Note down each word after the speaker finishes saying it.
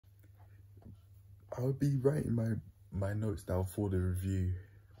I'll be writing my notes down for the review,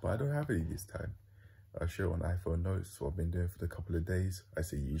 but I don't have any this time. I show on iPhone Notes, what I've been doing for the couple of days. I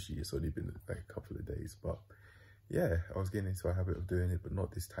say usually it's only been like a couple of days, but yeah, I was getting into a habit of doing it, but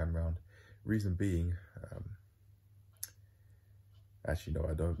not this time round. Reason being, actually no,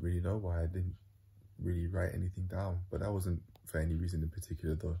 I don't really know why I didn't really write anything down, but that wasn't for any reason in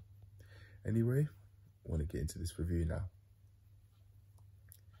particular though. Anyway, I want to get into this review now.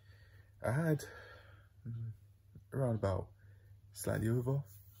 I had around about slightly over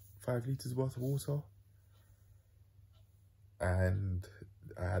 5 litres worth of water, and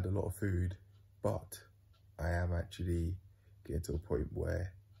I had a lot of food, but I am actually getting to a point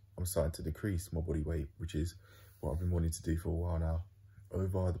where I'm starting to decrease my body weight, which is what I've been wanting to do for a while now.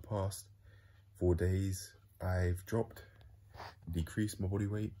 Over the past 4 days, I've decreased my body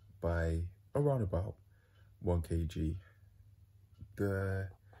weight by around about 1 kg. The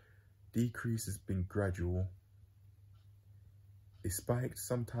decrease has been gradual. It spiked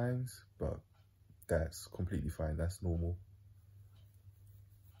sometimes, but that's completely fine, that's normal.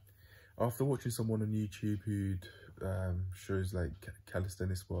 After watching someone on YouTube who shows like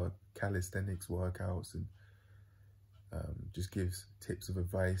calisthenics workouts and just gives tips of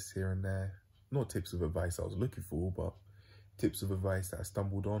advice here and there. Not tips of advice I was looking for, but tips of advice that I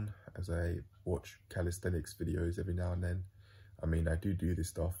stumbled on as I watch calisthenics videos every now and then. I mean, I do this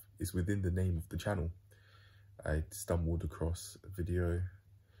stuff. It's within the name of the channel. I stumbled across a video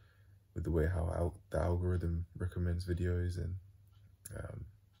with the way how the algorithm recommends videos, and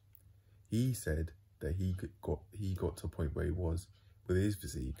he said that he got to a point where he was with his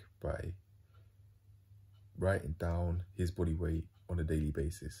physique by writing down his body weight on a daily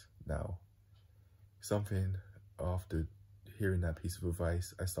basis. Now, something after hearing that piece of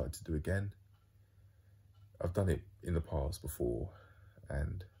advice, I started to do again. I've done it in the past before,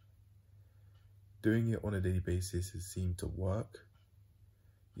 and doing it on a daily basis has seemed to work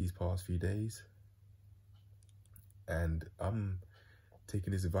these past few days, and I'm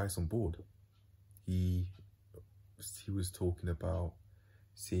taking his advice on board. He was talking about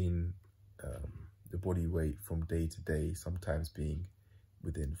seeing the body weight from day to day, sometimes being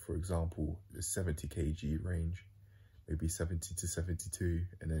within, for example, the 70 kg range, maybe 70 to 72,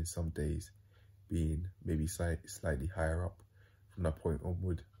 and then some days being maybe slightly higher up from that point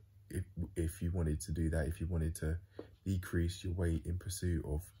onward. If you wanted to do that, if you wanted to decrease your weight in pursuit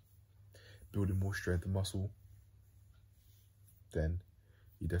of building more strength and muscle, then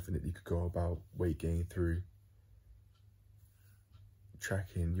you definitely could go about weight gain through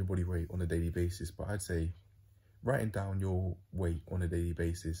tracking your body weight on a daily basis. But I'd say writing down your weight on a daily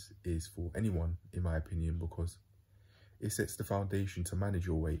basis is for anyone, in my opinion, because it sets the foundation to manage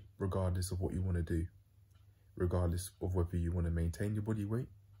your weight regardless of what you want to do, regardless of whether you want to maintain your body weight,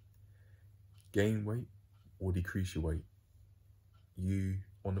 gain weight, or decrease your weight. You,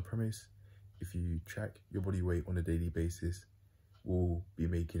 on the premise, if you track your body weight on a daily basis, will be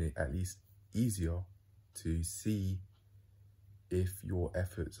making it at least easier to see if your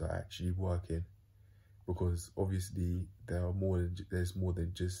efforts are actually working, because obviously there's more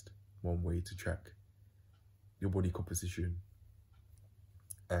than just one way to track your body composition.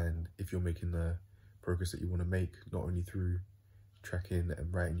 And if you're making the progress that you want to make, not only through tracking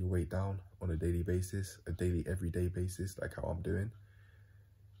and writing your weight down on a daily basis, everyday basis, like how I'm doing.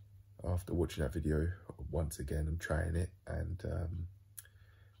 After watching that video, once again, I'm trying it. And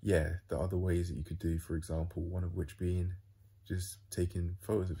yeah, the other ways that you could do, for example, one of which being just taking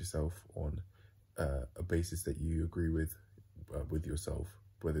photos of yourself on a basis that you agree with yourself,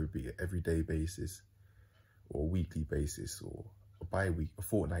 whether it be an everyday basis or a weekly basis or a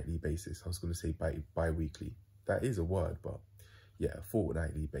fortnightly basis. I was going to say bi-weekly. That is a word, but yeah, a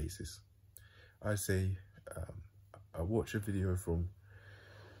fortnightly basis. I say I watch a video from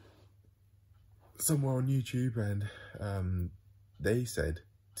somewhere on YouTube, and they said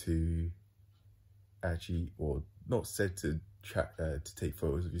to actually, or not said to take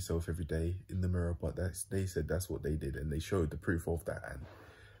photos of yourself every day in the mirror, but they said that's what they did, and they showed the proof of that, and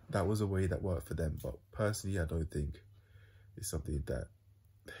that was a way that worked for them. But personally, I don't think it's something that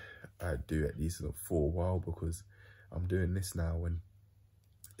I'd do, at least for a while, because I'm doing this now, and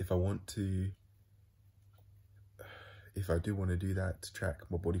if I do want to do that to track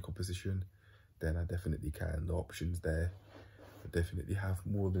my body composition, then I definitely can. The options there. I definitely have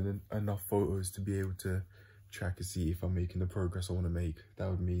more than enough photos to be able to track and see if I'm making the progress I want to make. That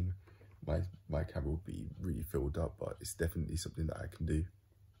would mean my camera would be really filled up, but it's definitely something that I can do.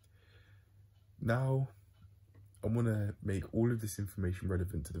 Now, I'm going to make all of this information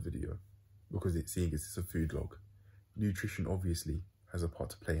relevant to the video, because seeing as it's a food log, nutrition obviously has a part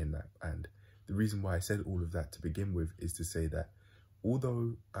to play in that, and the reason why I said all of that to begin with is to say that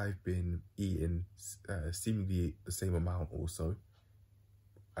although I've been eating seemingly the same amount or so,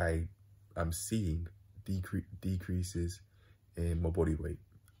 I'm seeing decreases in my body weight,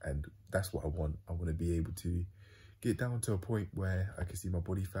 and that's what I want. I want to be able to get down to a point where I can see my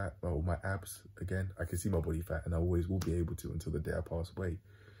body fat, or my abs again. I can see my body fat, and I always will be able to until the day I pass away,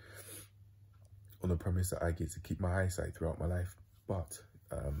 on the premise that I get to keep my eyesight throughout my life. But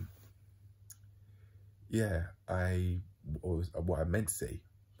yeah, what I meant to say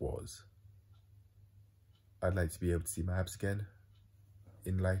was I'd like to be able to see my abs again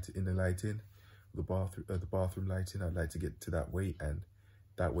in the lighting, the bathroom lighting. I'd like to get to that weight, and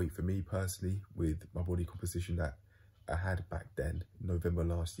that weight for me personally, with my body composition that I had back then, November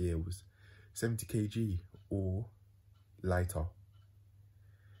last year, was 70 kg or lighter.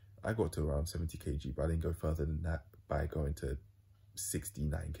 I got to around 70 kg, but I didn't go further than that by going to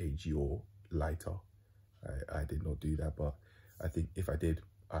 69 kg or lighter. I did not do that, but I think if I did,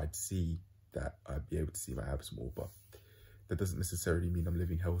 I'd see that I'd be able to see my abs more. But that doesn't necessarily mean I'm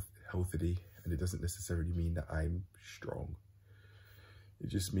living healthily, and it doesn't necessarily mean that I'm strong. It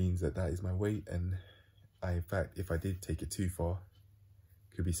just means that that is my weight, and in fact, if I did take it too far,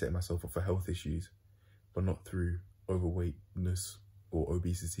 could be setting myself up for health issues, but not through overweightness or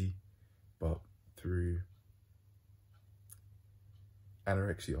obesity, but through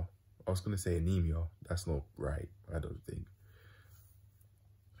anorexia. I was going to say anemia. That's not right, I don't think.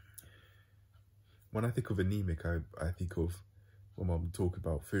 When I think of anemic, I think of when Mum talk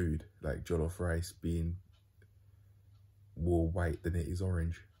about food, like jollof rice being more white than it is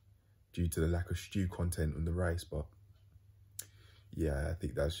orange due to the lack of stew content on the rice. But yeah, I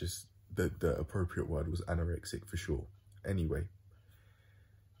think that's just the appropriate word was anorexic for sure. Anyway,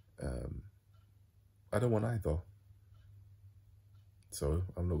 I don't want either. So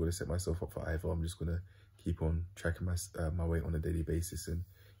I'm not going to set myself up for either. I'm just going to keep on tracking my weight on a daily basis and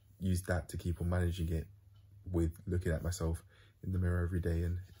use that to keep on managing it with looking at myself in the mirror every day.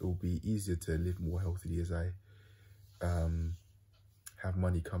 And it will be easier to live more healthily as I have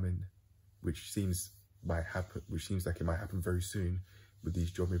money coming, which seems like it might happen very soon with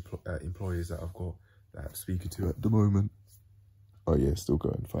these job employers that I've got, that I'm speaking to at the moment. Oh yeah, still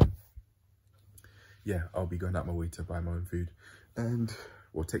going fine. Yeah, I'll be going out my way to buy my own food. And,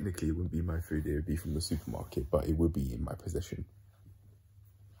 well, technically it wouldn't be my food, it would be from the supermarket, but it would be in my possession.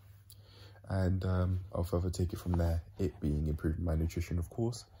 And I'll further take it from there, it being improving my nutrition, of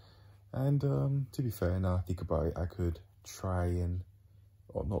course. And to be fair, now I think about it, I could try and,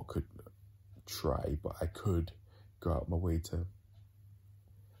 or not could try, but I could go out my way to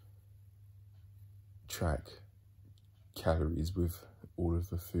track calories with all of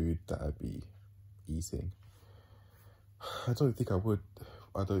the food that I'd be eating. I don't think I would.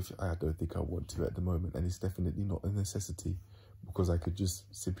 I don't think I want to at the moment, and it's definitely not a necessity, because I could just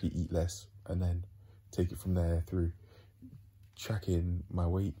simply eat less and then take it from there through tracking my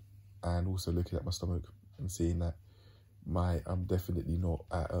weight and also looking at my stomach and seeing that I'm definitely not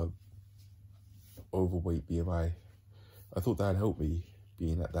at a overweight BMI. I thought that'd help me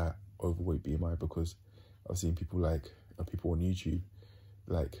being at that overweight BMI, because I've seen people on YouTube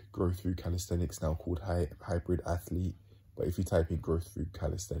like Growth Through Calisthenics, now called Hybrid Athlete. But if you type in Growth Through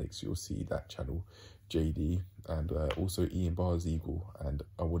Calisthenics, you'll see that channel, JD, and also Ian Barr's Eagle. And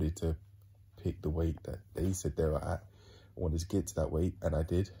I wanted to pick the weight that they said they were at. I wanted to get to that weight, and I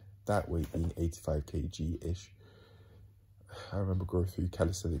did. That weight being 85 kg-ish. I remember Growth Through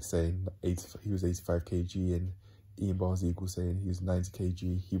Calisthenics saying he was 85 kg, and Ian Barr's Eagle saying he was 90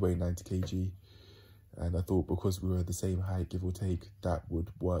 kg. He weighed 90 kg. And I thought because we were the same height, give or take, that would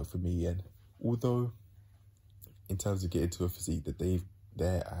work for me. And although in terms of getting to a physique that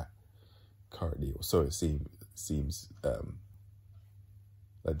they're at currently, or so it seems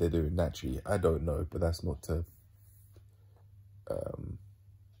like they're doing naturally, I don't know, but that's not to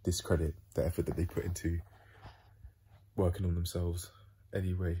discredit the effort that they put into working on themselves.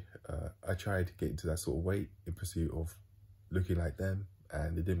 Anyway, I tried to get into that sort of weight in pursuit of looking like them,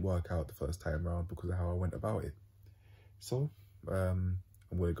 and it didn't work out the first time around because of how I went about it. So I'm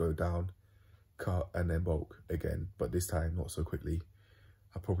going to go down, cut, and then bulk again, but this time not so quickly.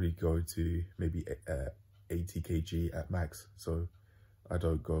 I'll probably go to maybe 80 kg at max, so I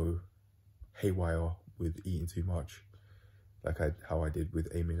don't go haywire with eating too much like how I did with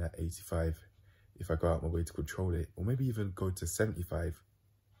aiming at 85. If I go out my way to control it, or maybe even go to 75,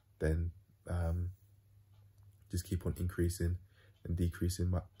 then just keep on increasing and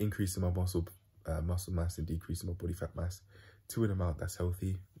decreasing increasing my muscle mass and decreasing my body fat mass to an amount that's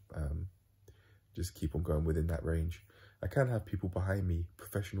healthy. Just keep on going within that range. I can have people behind me,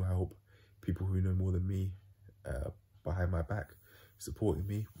 professional help, people who know more than me behind my back, supporting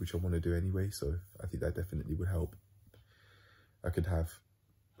me, which I want to do anyway. So I think that definitely would help. I could have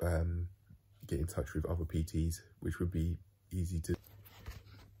get in touch with other PTs, which would be easy to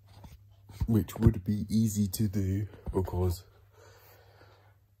do because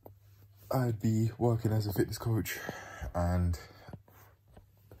I'd be working as a fitness coach and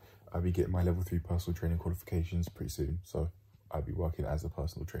I'd be getting my level 3 personal training qualifications pretty soon. So I'd be working as a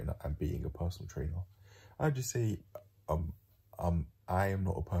personal trainer and being a personal trainer. I'd just say I am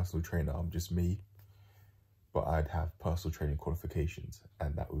not a personal trainer, I'm just me, but I'd have personal training qualifications,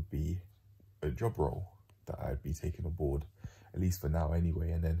 and that would be a job role that I'd be taking on board, at least for now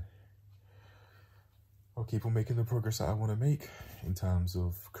anyway, and then I'll keep on making the progress that I want to make in terms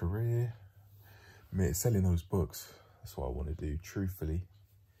of career. Selling those books, that's what I want to do, truthfully.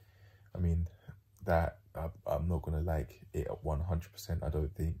 I mean, that I'm not going to like it at 100%, I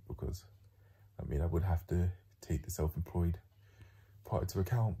don't think, because I mean, I would have to take the self-employed part into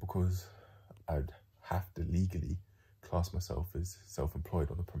account, because I'd have to legally class myself as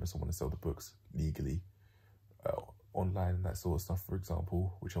self-employed on the premise I want to sell the books legally online and that sort of stuff, for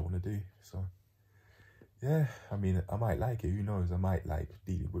example, which I want to do. So yeah, I mean, I might like it, who knows? I might like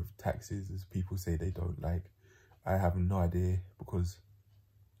dealing with taxes, as people say they don't like. I have no idea, because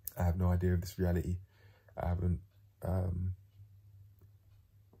I have no idea of this reality. I haven't,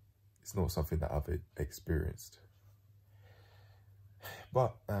 it's not something that I've experienced.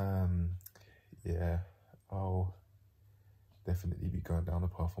 But yeah, I'll definitely be going down the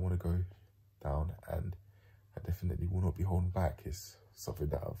path I want to go down, and I definitely will not be holding back. It's something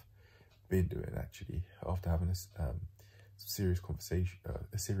that I've been doing, actually, after having a serious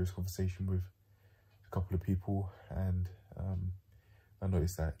conversation with a couple of people, and I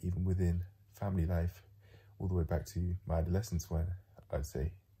noticed that even within family life, all the way back to my adolescence, when I'd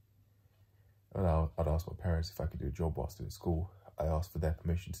say, I'd ask my parents if I could do a job whilst doing school. I asked for their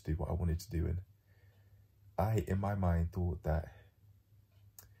permission to do what I wanted to do, and I, in my mind, thought that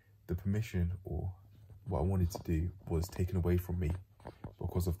the permission or what I wanted to do was taken away from me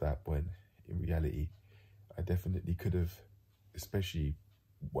because of that, when in reality, I definitely could have, especially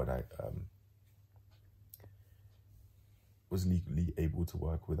when I was legally able to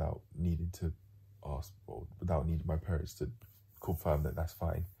work without needing to ask, or without needing my parents to confirm that that's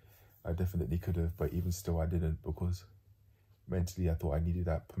fine. I definitely could have, but even still I didn't, because mentally I thought I needed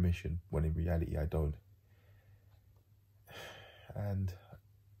that permission, when in reality I don't. And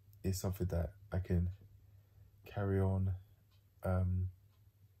it's something that I can carry on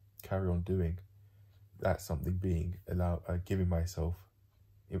doing. That's something being giving myself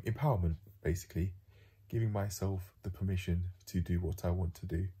empowerment, basically, giving myself the permission to do what I want to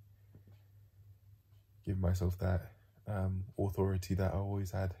do, giving myself that authority that I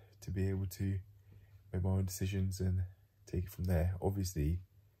always had, to be able to make my own decisions and take it from there. Obviously,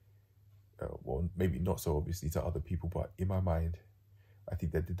 well, maybe not so obviously to other people, but in my mind, I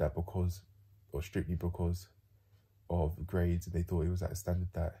think they did that because, or strictly because of grades, and they thought it was at a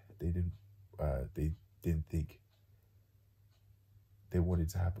standard that they didn't think they wanted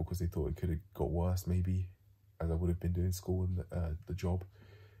to have, because they thought it could have got worse, maybe, as I would have been doing school and the job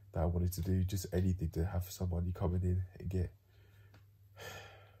that I wanted to do. Just anything to have somebody coming in and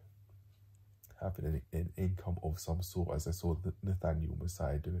having an income of some sort, as I saw Nathaniel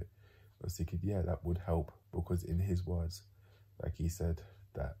Messiah do it. I was thinking, yeah, that would help, because in his words, like he said,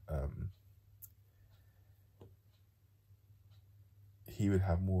 that he would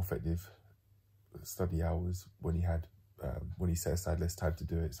have more effective study hours when he set aside less time to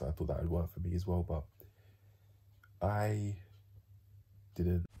do it. So I thought that would work for me as well, but I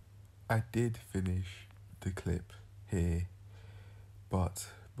didn't. I did finish the clip here, but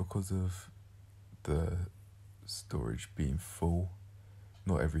because of the storage being full,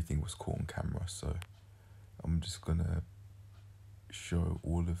 not everything was caught on camera, so I'm just gonna show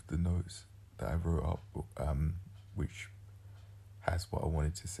all of the notes that I wrote up, which has what I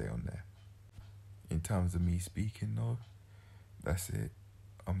wanted to say on there. In terms of me speaking though, that's it,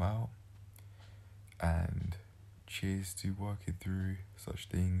 I'm out, and cheers to working through such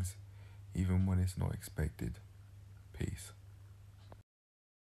things even when it's not expected. Peace.